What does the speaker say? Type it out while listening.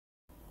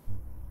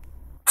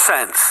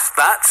Cents.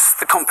 That's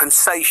the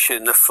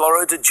compensation a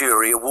Florida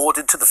jury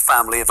awarded to the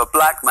family of a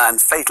black man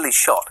fatally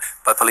shot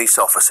by police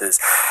officers.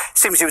 It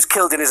seems he was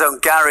killed in his own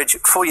garage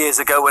 4 years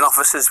ago when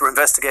officers were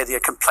investigating a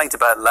complaint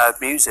about loud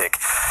music.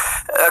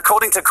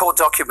 According to court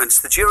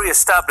documents, the jury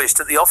established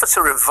that the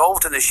officer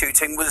involved in the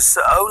shooting was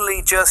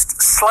only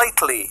just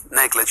slightly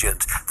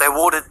negligent. They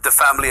awarded the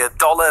family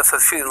 $1 for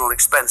funeral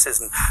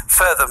expenses and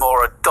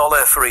furthermore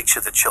 $1 for each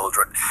of the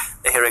children.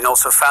 The hearing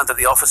also found that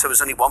the officer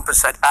was only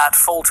 1% at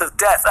fault of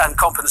death, and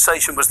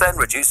compensation was then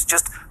reduced to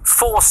just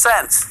 4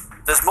 cents.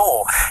 There's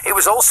more. It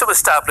was also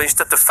established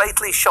that the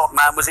fatally shot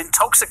man was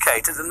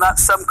intoxicated and that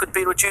sum could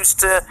be reduced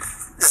to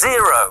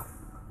 0.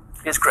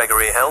 Here's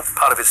Gregory Hill,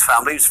 part of his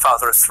family, who's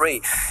father of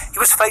 3. He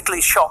was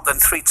fatally shot then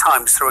 3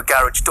 times through a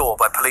garage door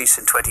by police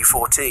in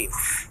 2014.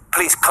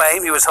 Police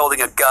claim he was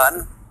holding a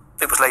gun.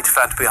 It was later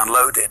found to be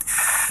unloaded.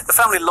 The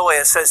family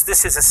lawyer says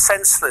this is a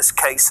senseless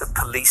case of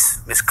police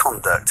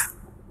misconduct.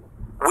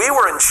 We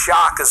were in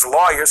shock as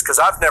lawyers because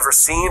I've never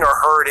seen or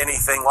heard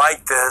anything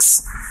like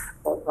this.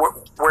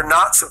 We're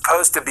not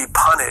supposed to be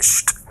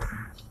punished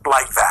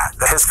like that.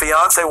 His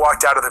fiance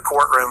walked out of the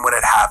courtroom when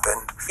it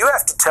happened. You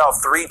have to tell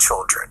 3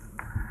 children,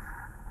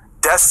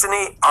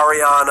 Destiny,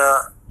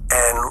 Ariana,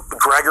 and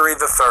Gregory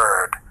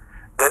III,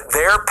 that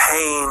their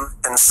pain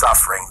and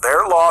suffering,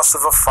 their loss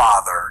of a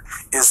father,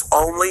 is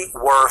only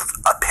worth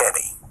a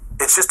penny.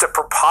 It's just a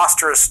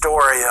preposterous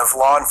story of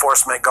law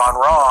enforcement gone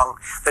wrong,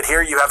 that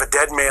here you have a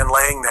dead man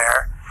laying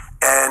there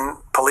and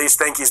police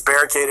think he's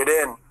barricaded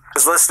in. He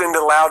was listening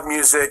to loud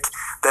music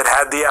that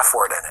had the F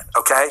word in it,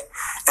 okay?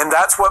 And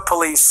that's what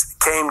police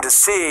came to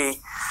see,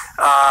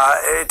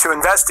 to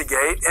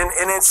investigate,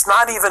 and it's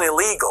not even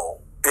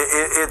illegal.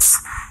 It's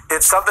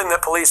something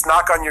that police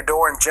knock on your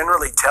door and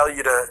generally tell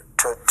you to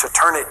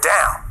turn it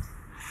down.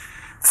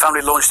 The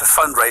family launched a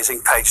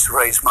fundraising page to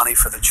raise money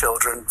for the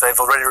children. They've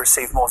already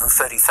received more than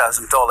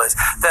 $30,000.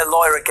 Their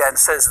lawyer again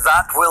says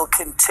that will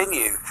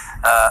continue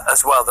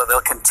as well, that they'll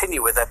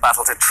continue with their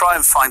battle to try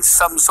and find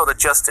some sort of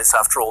justice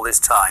after all this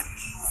time.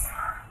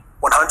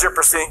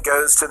 100%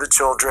 goes to the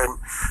children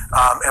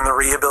and the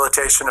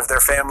rehabilitation of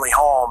their family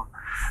home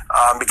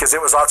because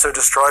it was also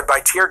destroyed by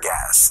tear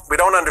gas. We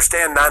don't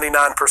understand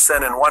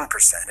 99% and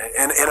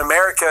 1%. In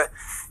America,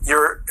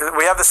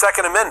 we have the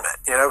Second Amendment.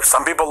 You know,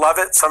 some people love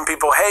it, some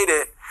people hate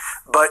it,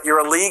 but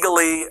you're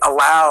legally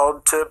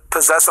allowed to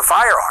possess a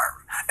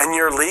firearm, and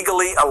you're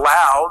legally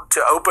allowed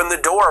to open the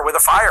door with a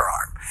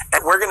firearm.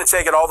 And we're going to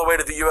take it all the way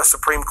to the U.S.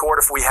 Supreme Court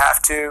if we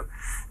have to.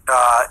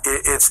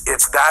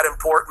 It's that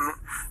important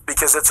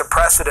because it's a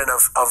precedent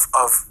of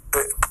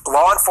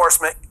law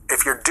enforcement.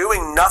 If you're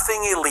doing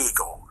nothing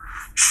illegal,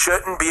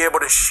 shouldn't be able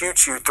to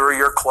shoot you through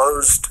your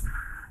closed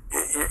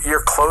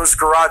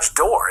garage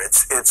door.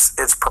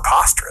 It's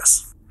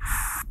preposterous.